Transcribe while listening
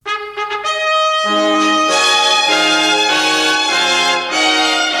Lift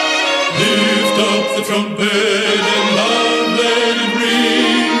up the trumpet and loud let it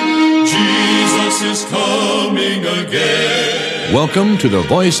ring. Jesus is coming again. Welcome to the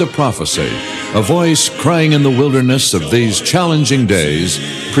Voice of Prophecy, a voice crying in the wilderness of these challenging days,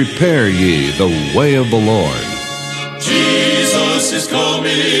 prepare ye the way of the Lord. Jesus is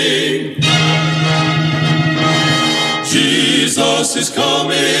coming. Jesus is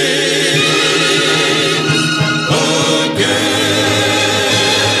coming again.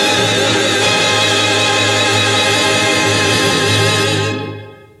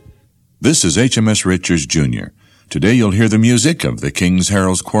 This is H.M.S. Richards, Jr. Today you'll hear the music of the King's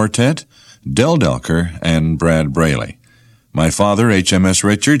Heralds Quartet, Del Delker, and Brad Braley. My father, H.M.S.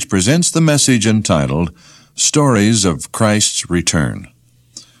 Richards, presents the message entitled Stories of Christ's Return.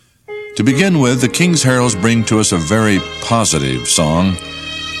 To begin with, the King's Heralds bring to us a very positive song,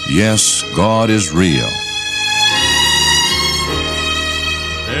 Yes, God is Real.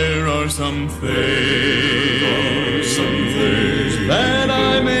 There are some things that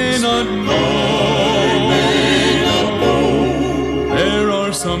I may not know. There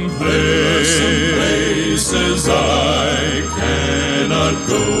are some places I cannot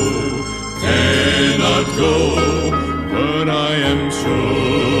go, but I am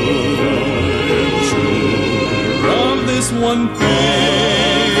sure of this one thing,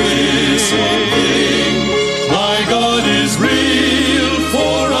 my God is real,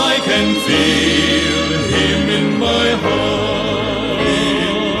 for I can feel Him in my heart.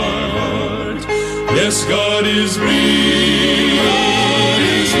 Yes, God is real,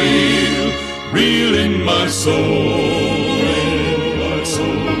 real in my soul.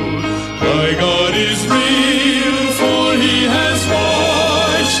 My God is real, for He has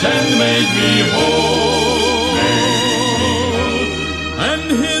washed and made me whole.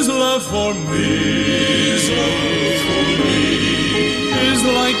 And His love for me is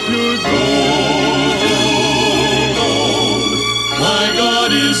like pure gold. My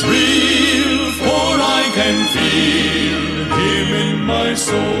God is real, for I can feel Him in my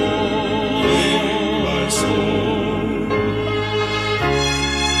soul.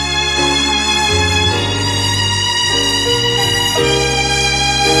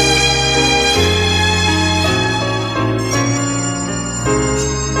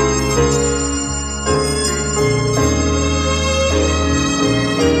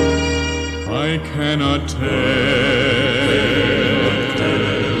 I cannot tell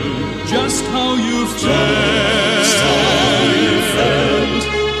just how you felt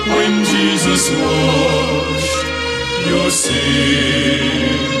when Jesus washed your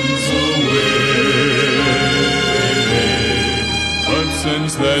sins away. But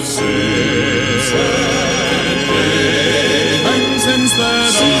since that day, and since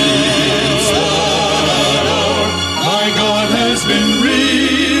that hour, my God has been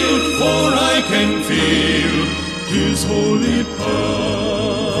real, for I can feel His holy power.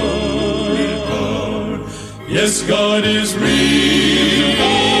 Yes, God is real,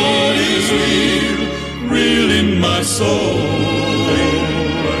 real in my soul.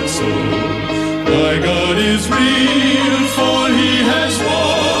 My God is real, for He has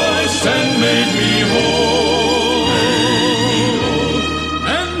washed and made me whole.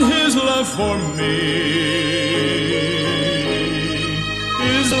 And His love for me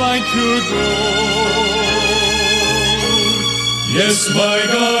is like pure gold. Yes, my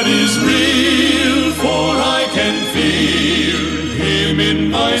God is real, for I can feel Him in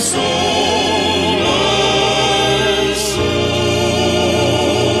my soul.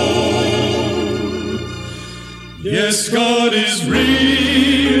 Yes, God is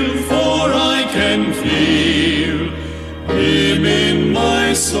real, for I can feel Him in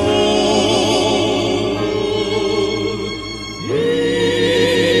my soul. In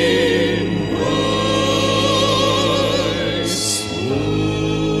my soul.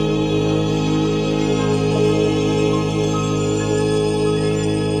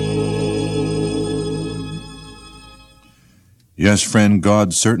 Yes, friend,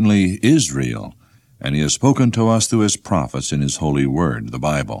 God certainly is real, and He has spoken to us through His prophets in His holy word, the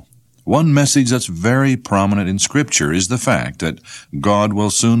Bible. One message that's very prominent in Scripture is the fact that God will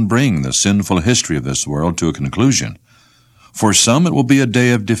soon bring the sinful history of this world to a conclusion. For some, it will be a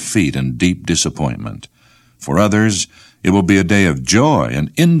day of defeat and deep disappointment. For others, it will be a day of joy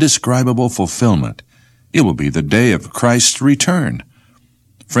and indescribable fulfillment. It will be the day of Christ's return.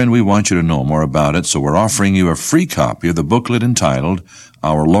 Friend, we want you to know more about it, so we're offering you a free copy of the booklet entitled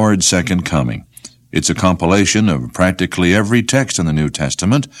Our Lord's Second Coming. It's a compilation of practically every text in the New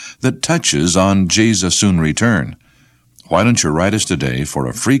Testament that touches on Jesus' soon return. Why don't you write us today for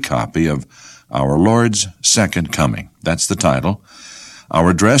a free copy of Our Lord's Second Coming. That's the title.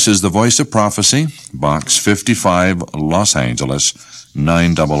 Our address is The Voice of Prophecy, Box 55, Los Angeles,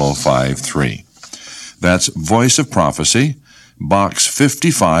 90053. That's Voice of Prophecy, Box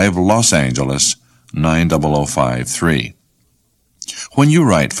 55, Los Angeles, 90053. When you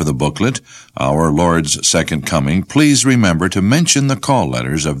write for the booklet, Our Lord's Second Coming, please remember to mention the call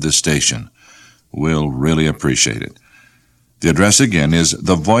letters of this station. We'll really appreciate it. The address again is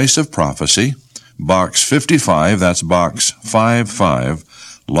The Voice of Prophecy, Box 55, that's Box 55,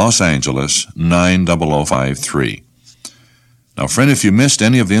 Los Angeles, 90053. Now, friend, if you missed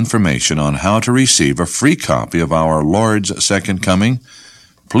any of the information on how to receive a free copy of Our Lord's Second Coming,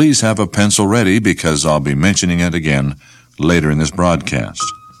 please have a pencil ready because I'll be mentioning it again later in this broadcast.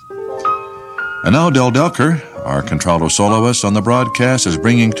 And now Del Delker, our contralto soloist on the broadcast, is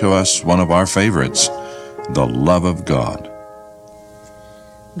bringing to us one of our favorites, The Love of God.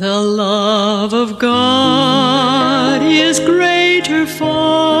 The love of God is greater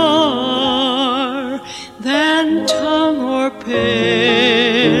far than tongue or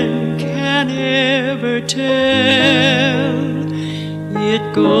pen can ever tell.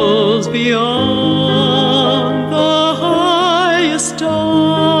 It goes beyond the highest star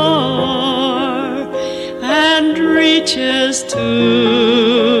and reaches to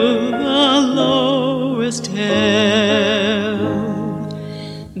the lowest hell.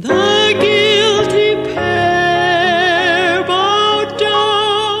 The guilty pair bowed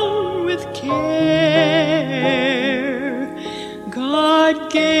down with care. God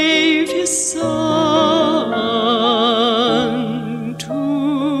gave His Son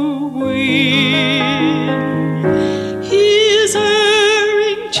to win His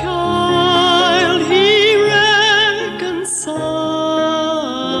erring child. He reconciled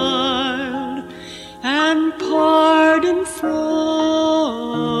and pardoned from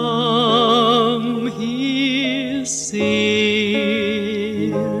His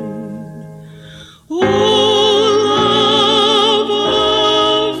sin. O love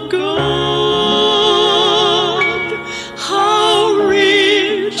of God, how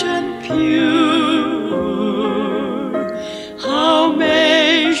rich and pure, how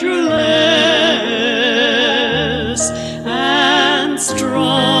measureless and strong,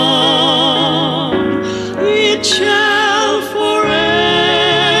 it shall forevermore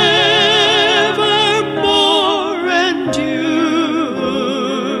endure.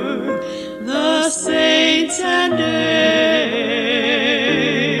 The saints and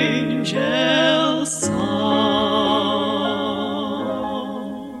angels' song.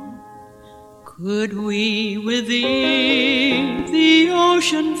 Could we within the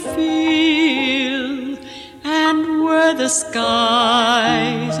ocean feel, and were the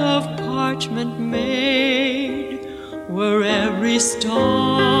skies of parchment made, were every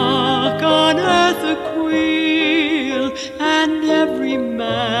stalk on earth a quill, and every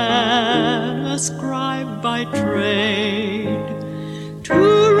man a scribe by trade, to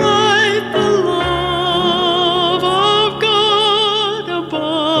write the love of God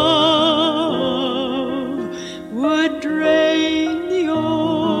above, would drain the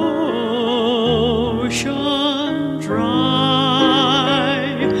ocean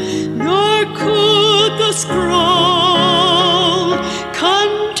dry, nor could the scroll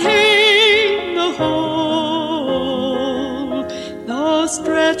contain the whole, though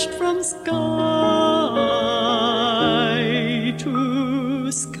stretched from sky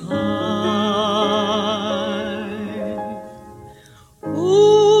to sky. O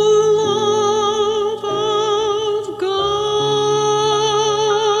love of God,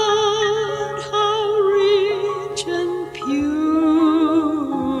 how rich and pure,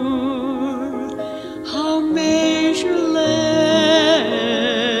 how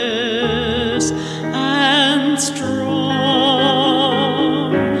measureless and strong,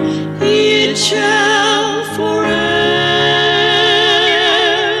 it shall forevermore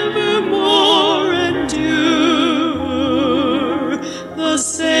endure. The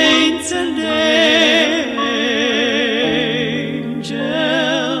saints and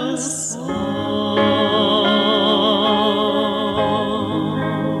angels' song.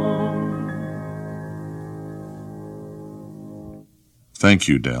 Thank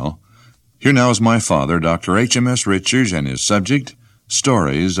you, Del. Here now is my father, Dr. H.M.S. Richards, and his subject,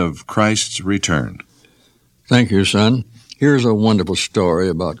 Stories of Christ's Return. Thank you, son. Here's a wonderful story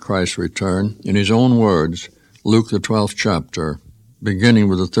about Christ's return in his own words, Luke the 12th chapter, beginning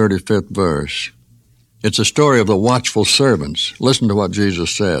with the 35th verse. It's a story of the watchful servants. Listen to what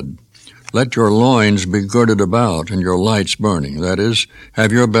Jesus said. Let your loins be girded about and your lights burning. That is,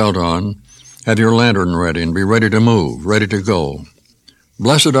 have your belt on, have your lantern ready, and be ready to move, ready to go.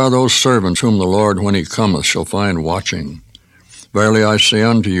 Blessed are those servants whom the Lord, when he cometh, shall find watching. Verily I say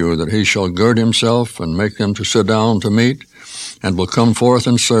unto you, that he shall gird himself, and make them to sit down to meat, and will come forth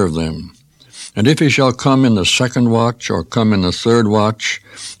and serve them. And if he shall come in the second watch, or come in the third watch,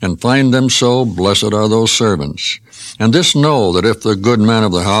 and find them so, blessed are those servants. And this know, that if the good man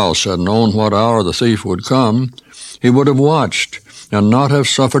of the house had known what hour the thief would come, he would have watched, and not have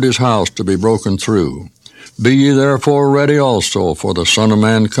suffered his house to be broken through. Be ye therefore ready also, for the Son of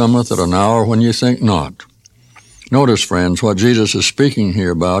Man cometh at an hour when ye think not. Notice, friends, what Jesus is speaking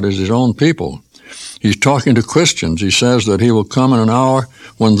here about is his own people. He's talking to Christians. He says that he will come in an hour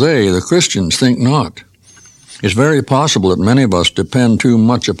when they, the Christians, think not. It's very possible that many of us depend too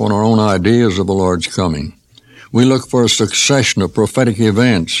much upon our own ideas of the Lord's coming. We look for a succession of prophetic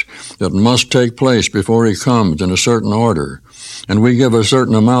events that must take place before he comes in a certain order, and we give a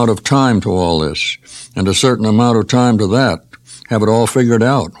certain amount of time to all this, and a certain amount of time to that, have it all figured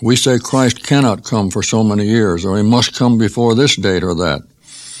out. We say Christ cannot come for so many years, or he must come before this date or that.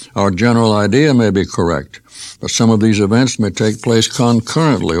 Our general idea may be correct, but some of these events may take place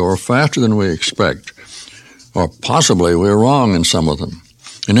concurrently or faster than we expect, or possibly we're wrong in some of them.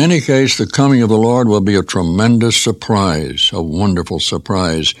 In any case, the coming of the Lord will be a tremendous surprise, a wonderful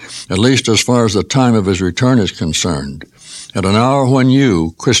surprise, at least as far as the time of his return is concerned, at an hour when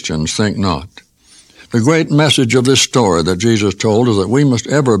you, Christians, think not. The great message of this story that Jesus told is that we must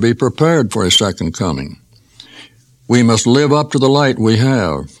ever be prepared for his second coming. We must live up to the light we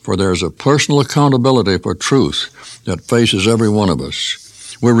have, for there is a personal accountability for truth that faces every one of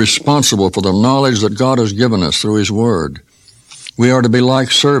us. We're responsible for the knowledge that God has given us through his word. We are to be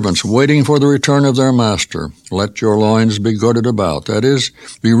like servants waiting for the return of their master. Let your loins be girded about, that is,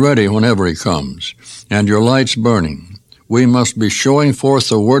 be ready whenever he comes, and your lights burning. We must be showing forth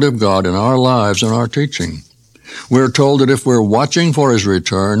the word of God in our lives and our teaching. We're told that if we're watching for his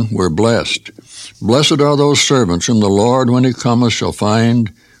return, we're blessed. Blessed are those servants whom the Lord, when he cometh, shall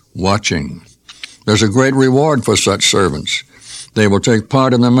find watching. There's a great reward for such servants. They will take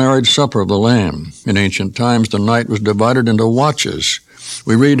part in the marriage supper of the Lamb. In ancient times, the night was divided into watches.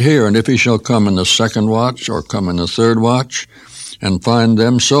 We read here, and if he shall come in the second watch, or come in the third watch, and find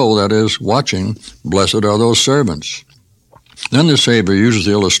them so, that is, watching, blessed are those servants. Then the Savior uses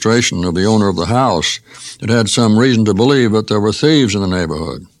the illustration of the owner of the house that had some reason to believe that there were thieves in the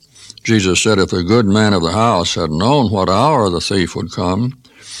neighborhood. Jesus said if the good man of the house had known what hour the thief would come,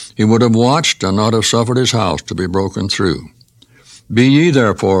 he would have watched and not have suffered his house to be broken through. Be ye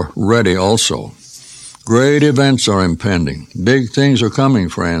therefore ready also. Great events are impending. Big things are coming,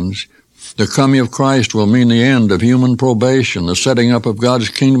 friends. The coming of Christ will mean the end of human probation, the setting up of God's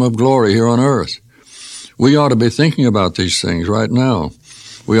kingdom of glory here on earth. We ought to be thinking about these things right now.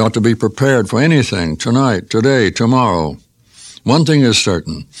 We ought to be prepared for anything tonight, today, tomorrow. One thing is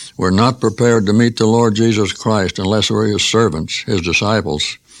certain, we're not prepared to meet the Lord Jesus Christ unless we're his servants, his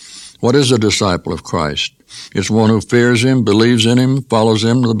disciples. What is a disciple of Christ? It's one who fears him, believes in him, follows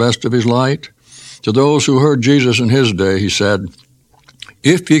him to the best of his light. To those who heard Jesus in his day, he said,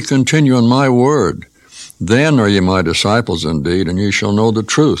 If ye continue in my word, then are ye my disciples indeed, and ye shall know the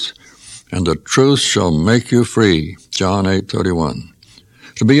truth, and the truth shall make you free. John 8:31.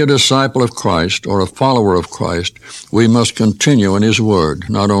 To be a disciple of Christ, or a follower of Christ, we must continue in his word.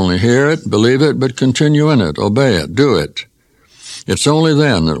 Not only hear it, believe it, but continue in it, obey it, do it. It's only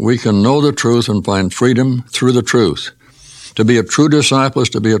then that we can know the truth and find freedom through the truth. To be a true disciple is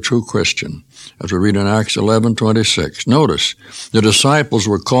to be a true Christian, as we read in Acts 11:26. Notice, the disciples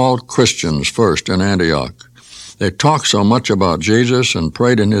were called Christians first in Antioch. They talked so much about Jesus and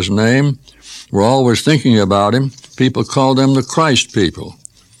prayed in his name. We're always thinking about him. People called them the Christ people.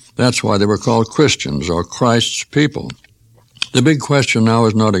 That's why they were called Christians, or Christ's people. The big question now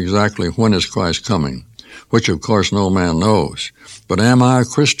is not exactly when is Christ coming, which of course no man knows, but am I a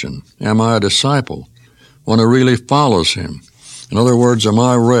Christian? Am I a disciple? One who really follows him? In other words, am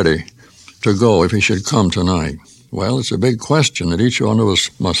I ready to go if he should come tonight? Well, it's a big question that each one of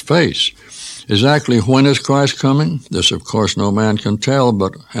us must face. Exactly when is Christ coming? This, of course, no man can tell,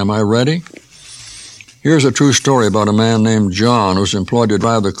 but am I ready? Here's a true story about a man named John who was employed to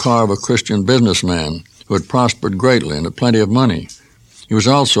drive the car of a Christian businessman who had prospered greatly and had plenty of money. He was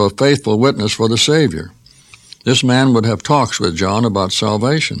also a faithful witness for the Savior. This man would have talks with John about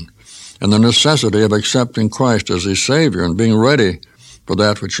salvation and the necessity of accepting Christ as his Savior and being ready for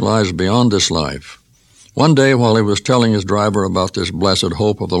that which lies beyond this life. One day, while he was telling his driver about this blessed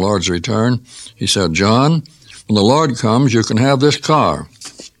hope of the Lord's return, he said, John, when the Lord comes, you can have this car.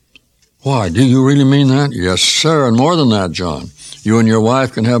 Why, do you really mean that? Yes, sir, and more than that, John. You and your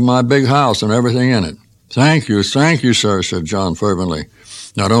wife can have my big house and everything in it. Thank you, sir, said John fervently.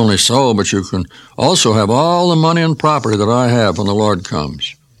 Not only so, but you can also have all the money and property that I have when the Lord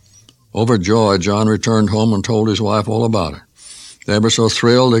comes." Overjoyed, John returned home and told his wife all about it. They were so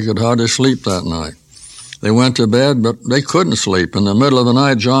thrilled they could hardly sleep that night. They went to bed, but they couldn't sleep. In the middle of the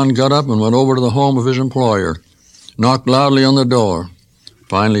night, John got up and went over to the home of his employer, knocked loudly on the door.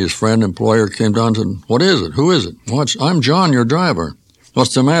 Finally, his friend employer came down and said, "What is it? Who is it?" "I'm John, your driver."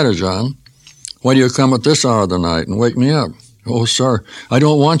 "What's the matter, John? Why do you come at this hour of the night and wake me up?" "Oh, sir, I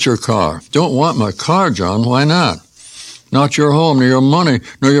don't want your car." "Don't want my car, John? Why not?" "Not your home, nor your money,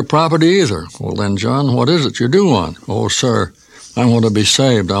 nor your property either." "Well then, John, what is it you do want?" "Oh, sir, I want to be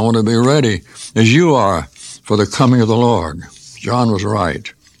saved. I want to be ready, as you are, for the coming of the Lord." John was right.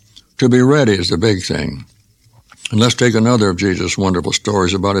 To be ready is the big thing. And let's take another of Jesus' wonderful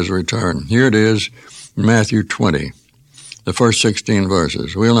stories about his return. Here it is, Matthew 20, the first 16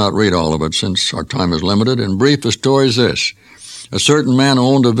 verses. We'll not read all of it since our time is limited. In brief, the story is this. A certain man who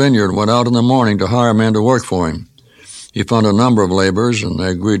owned a vineyard and went out in the morning to hire men to work for him. He found a number of laborers, and they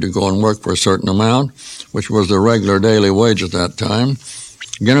agreed to go and work for a certain amount, which was the regular daily wage at that time.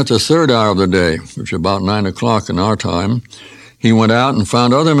 Again, at the third hour of the day, which was about 9 o'clock in our time, he went out and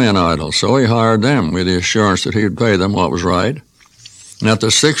found other men idle, so he hired them with the assurance that he would pay them what was right. And at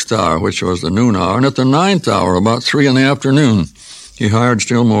the 6th hour, which was the noon hour, and at the 9th hour, about 3 in the afternoon, he hired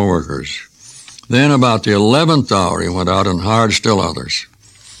still more workers. Then about the 11th hour, he went out and hired still others.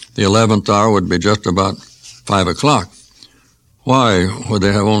 The 11th hour would be just about 5 o'clock. Why, would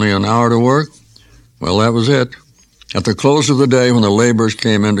they have only an hour to work? Well, that was it. At the close of the day, when the laborers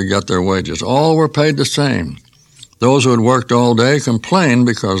came in to get their wages, all were paid the same. Those who had worked all day complained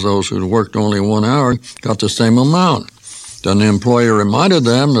because those who had worked only 1 hour got the same amount. Then the employer reminded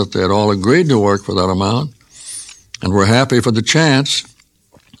them that they had all agreed to work for that amount and were happy for the chance.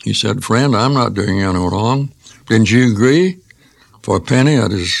 He said, "Friend, I'm not doing you any wrong. Didn't you agree? For a penny,"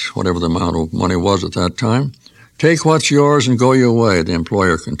 that is whatever the amount of money was at that time, "take what's yours and go your way," the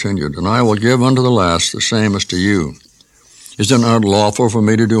employer continued, "and I will give unto the last the same as to you. Is it not lawful for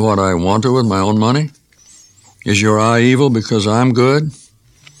me to do what I want to with my own money? Is your eye evil because I'm good?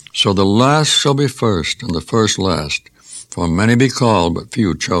 So the last shall be first, and the first last. For many be called, but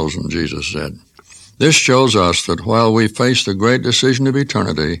few chosen," Jesus said. This shows us that while we face the great decision of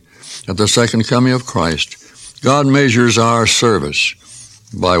eternity at the second coming of Christ, God measures our service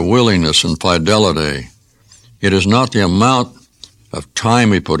by willingness and fidelity. It is not the amount of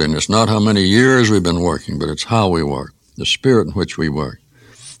time we put in. It's not how many years we've been working, but it's how we work, the spirit in which we work.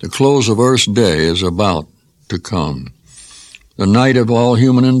 The close of earth's day is about to come. The night of all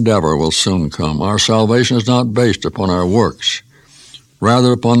human endeavor will soon come. Our salvation is not based upon our works,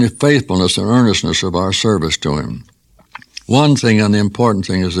 rather upon the faithfulness and earnestness of our service to Him. One thing, and the important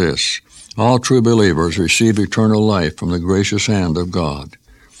thing, is this. All true believers receive eternal life from the gracious hand of God.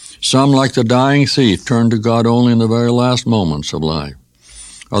 Some, like the dying thief, turn to God only in the very last moments of life.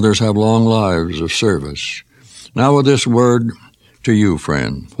 Others have long lives of service. Now with this word to you,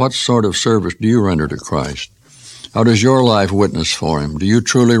 friend, what sort of service do you render to Christ? How does your life witness for Him? Do you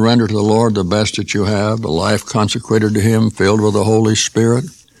truly render to the Lord the best that you have, a life consecrated to Him, filled with the Holy Spirit?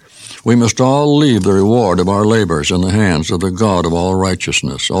 We must all leave the reward of our labors in the hands of the God of all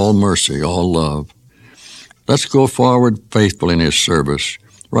righteousness, all mercy, all love. Let's go forward faithfully in His service,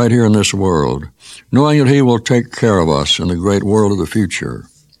 right here in this world, knowing that He will take care of us in the great world of the future.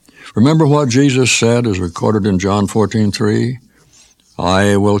 Remember what Jesus said, as recorded in John 14:3?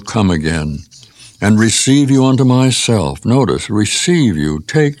 "I will come again and receive you unto myself." Notice, receive you,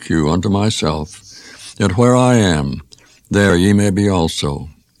 take you unto myself, that where I am, there ye may be also.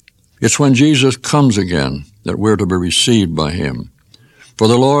 It's when Jesus comes again that we're to be received by Him. For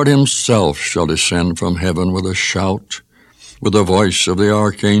the Lord Himself shall descend from heaven with a shout, with the voice of the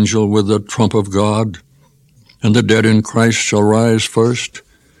archangel, with the trump of God, and the dead in Christ shall rise first.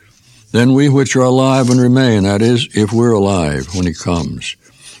 Then we which are alive and remain, that is, if we're alive when He comes,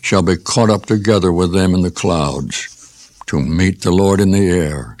 shall be caught up together with them in the clouds to meet the Lord in the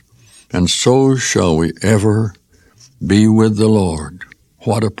air. And so shall we ever be with the Lord.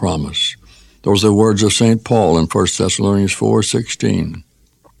 What a promise. Those are the words of St. Paul in 1 Thessalonians 4:16.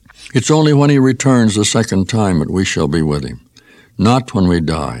 It's only when He returns the second time that we shall be with Him. Not when we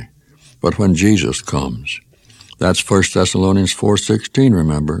die, but when Jesus comes. That's 1 Thessalonians 4:16,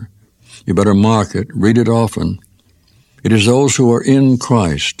 remember. You better mark it, read it often. It is those who are in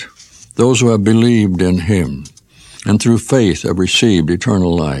Christ, those who have believed in Him, and through faith have received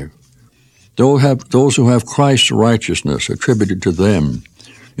eternal life. Those who have Christ's righteousness attributed to them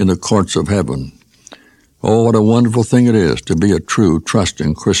in the courts of heaven. Oh, what a wonderful thing it is to be a true,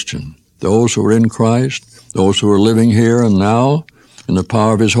 trusting Christian. Those who are in Christ, those who are living here and now, in the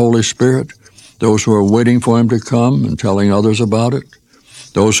power of his Holy Spirit, those who are waiting for him to come and telling others about it,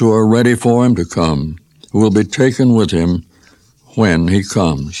 those who are ready for him to come, who will be taken with him when he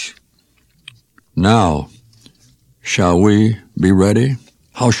comes. Now, shall we be ready?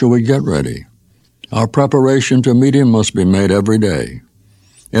 How shall we get ready? Our preparation to meet him must be made every day.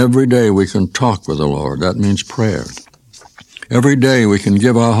 Every day we can talk with the Lord. That means prayer. Every day we can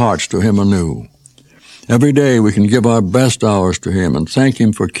give our hearts to him anew. Every day we can give our best hours to him and thank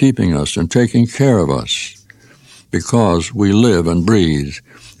him for keeping us and taking care of us, because we live and breathe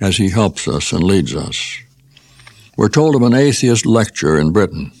as he helps us and leads us. We're told of an atheist lecturer in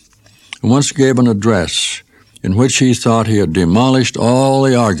Britain who once gave an address in which he thought he had demolished all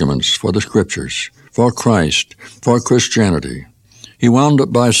the arguments for the Scriptures, for Christ, for Christianity. He wound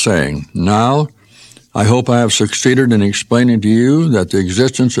up by saying, "Now, I hope I have succeeded in explaining to you that the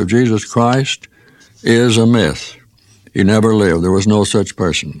existence of Jesus Christ is a myth. He never lived. There was no such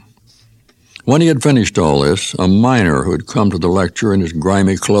person." When he had finished all this, a miner who had come to the lecture in his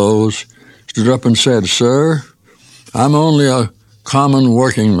grimy clothes stood up and said, "Sir, I'm only a common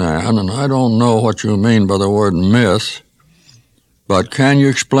working man, and I don't know what you mean by the word myth, but can you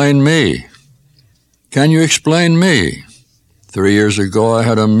explain me? Can you explain me? 3 years ago I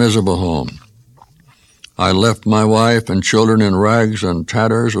had a miserable home. I left my wife and children in rags and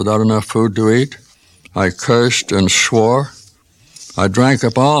tatters without enough food to eat. I cursed and swore. I drank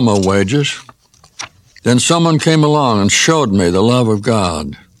up all my wages. Then someone came along and showed me the love of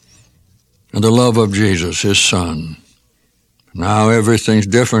God and the love of Jesus, his Son. Now everything's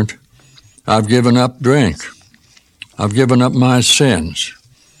different. I've given up drink. I've given up my sins.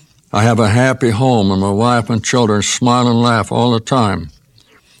 I have a happy home and my wife and children smile and laugh all the time.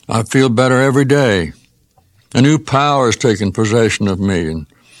 I feel better every day. A new power has taken possession of me, and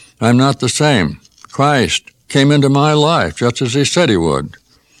I'm not the same. Christ came into my life just as he said he would.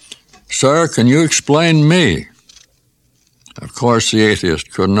 Sir, can you explain me?" Of course, the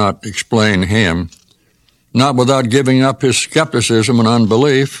atheist could not explain him, not without giving up his skepticism and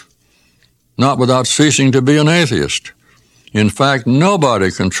unbelief, not without ceasing to be an atheist. In fact,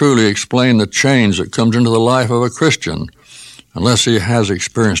 nobody can truly explain the change that comes into the life of a Christian unless he has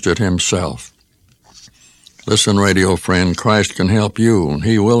experienced it himself. Listen, radio friend, Christ can help you, and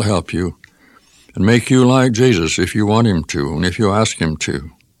he will help you, and make you like Jesus if you want him to, and if you ask him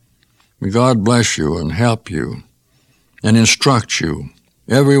to. May God bless you and help you and instruct you,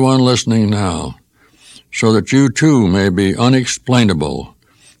 everyone listening now, so that you too may be unexplainable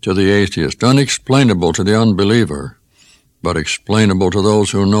to the atheist, unexplainable to the unbeliever, but explainable to those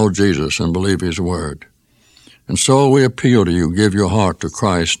who know Jesus and believe his word. And so we appeal to you, give your heart to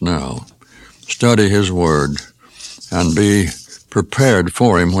Christ now. Study his word and be prepared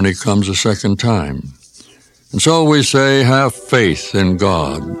for him when he comes a second time. And so we say, have faith in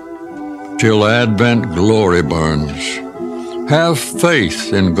God till Advent glory burns. Have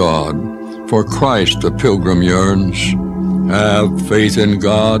faith in God, for Christ the pilgrim yearns. Have faith in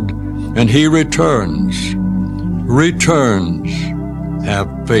God, and he returns. Returns. Have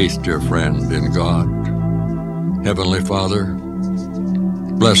faith, dear friend, in God. Heavenly Father,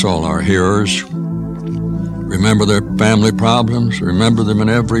 bless all our hearers. Remember their family problems. Remember them in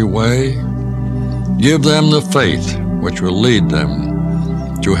every way. Give them the faith which will lead them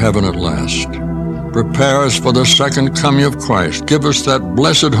to heaven at last. Prepare us for the second coming of Christ. Give us that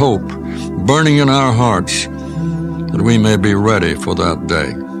blessed hope burning in our hearts, that we may be ready for that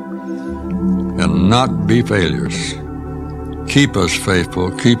day and not be failures. Keep us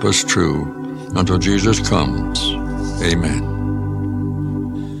faithful, keep us true until Jesus comes. Amen.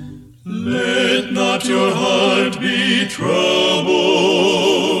 Let not your heart be troubled.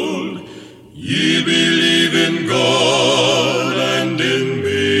 Ye believe in God and in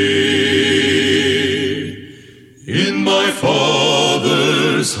me. In my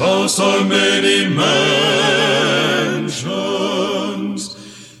Father's house are many mansions.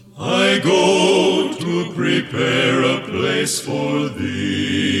 I go to prepare a place for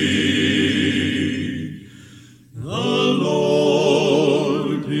thee. The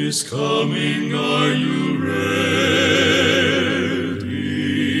Lord is coming, are you ready?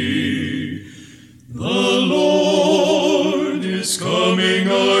 The Lord is coming,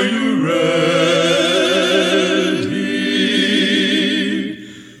 are you ready?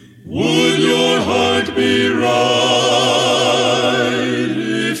 Would your heart be right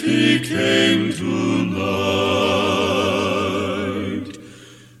if he came tonight?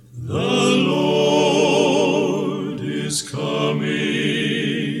 The Lord is coming,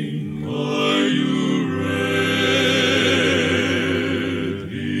 are you ready?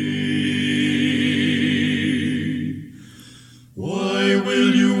 Why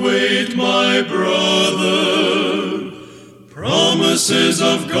wait, my brother. Promises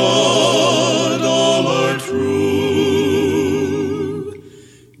of God, all are true.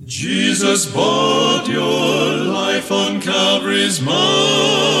 Jesus bought your life on Calvary's mountain,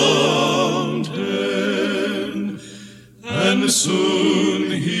 and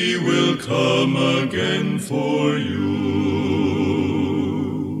soon he will come again for you.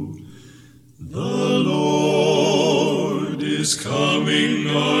 The Lord is coming,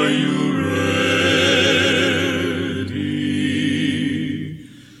 are you ready?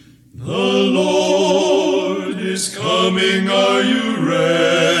 The Lord is coming, are you ready?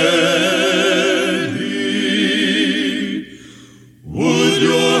 Would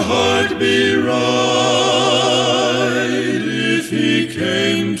your heart be right if he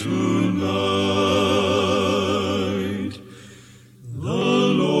came tonight?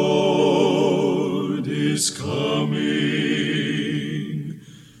 The Lord is coming.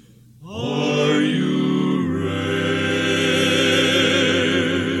 Are you ready?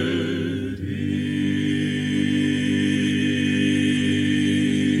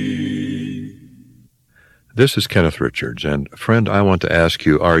 This is Kenneth Richards, and friend, I want to ask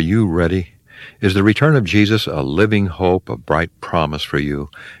you, are you ready? Is the return of Jesus a living hope, a bright promise for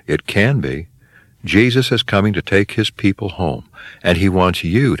you? It can be. Jesus is coming to take his people home, and he wants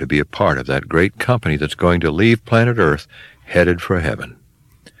you to be a part of that great company that's going to leave planet Earth headed for heaven.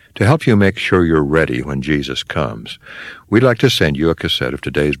 To help you make sure you're ready when Jesus comes, we'd like to send you a cassette of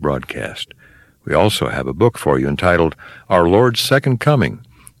today's broadcast. We also have a book for you entitled Our Lord's Second Coming.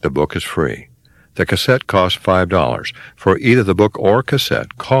 The book is free. The cassette costs $5. For either the book or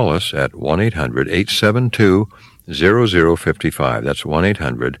cassette, call us at 1-800-872-0055. That's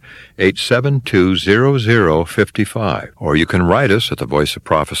 1-800-872-0055. Or you can write us at the Voice of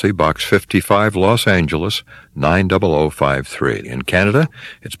Prophecy, Box 55, Los Angeles, 90053. In Canada,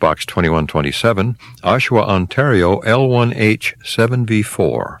 it's Box 2127, Oshawa, Ontario,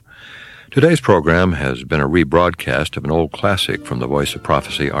 L1H7V4. Today's program has been a rebroadcast of an old classic from the Voice of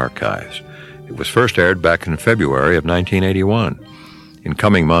Prophecy archives. It was first aired back in February of 1981. In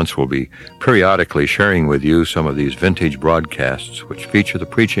coming months, we'll be periodically sharing with you some of these vintage broadcasts which feature the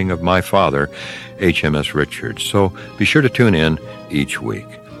preaching of my father, H.M.S. Richards. So be sure to tune in each week.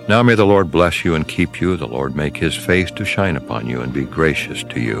 Now may the Lord bless you and keep you. The Lord make his face to shine upon you and be gracious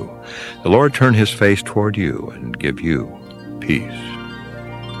to you. The Lord turn his face toward you and give you peace.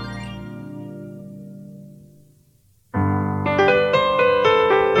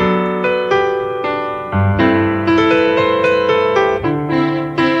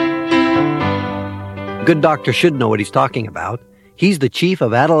 Good doctor should know what he's talking about. He's the chief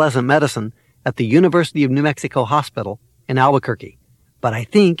of adolescent medicine at the University of New Mexico Hospital in Albuquerque. But I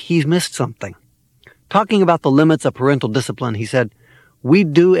think he's missed something. Talking about the limits of parental discipline, he said, "We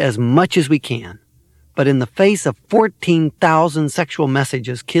do as much as we can. But in the face of 14,000 sexual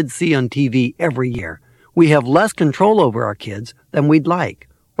messages kids see on TV every year, we have less control over our kids than we'd like,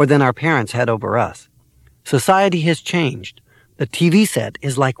 or than our parents had over us. Society has changed. The TV set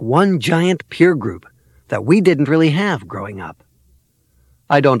is like one giant peer group that we didn't really have growing up."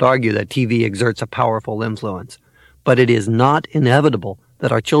 I don't argue that TV exerts a powerful influence, but it is not inevitable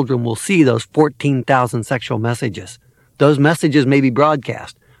that our children will see those 14,000 sexual messages. Those messages may be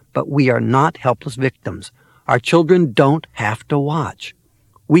broadcast, but we are not helpless victims. Our children don't have to watch.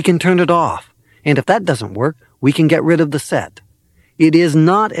 We can turn it off, and if that doesn't work, we can get rid of the set. It is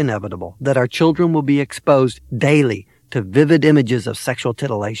not inevitable that our children will be exposed daily to vivid images of sexual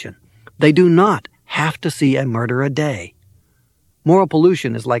titillation. They do not have to see a murder a day. Moral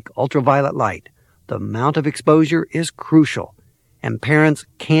pollution is like ultraviolet light. The amount of exposure is crucial, and parents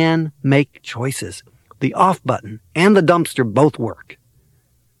can make choices. The off button and the dumpster both work.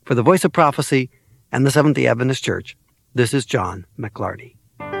 For the Voice of Prophecy and the Seventh-day Adventist Church, this is John McLarty.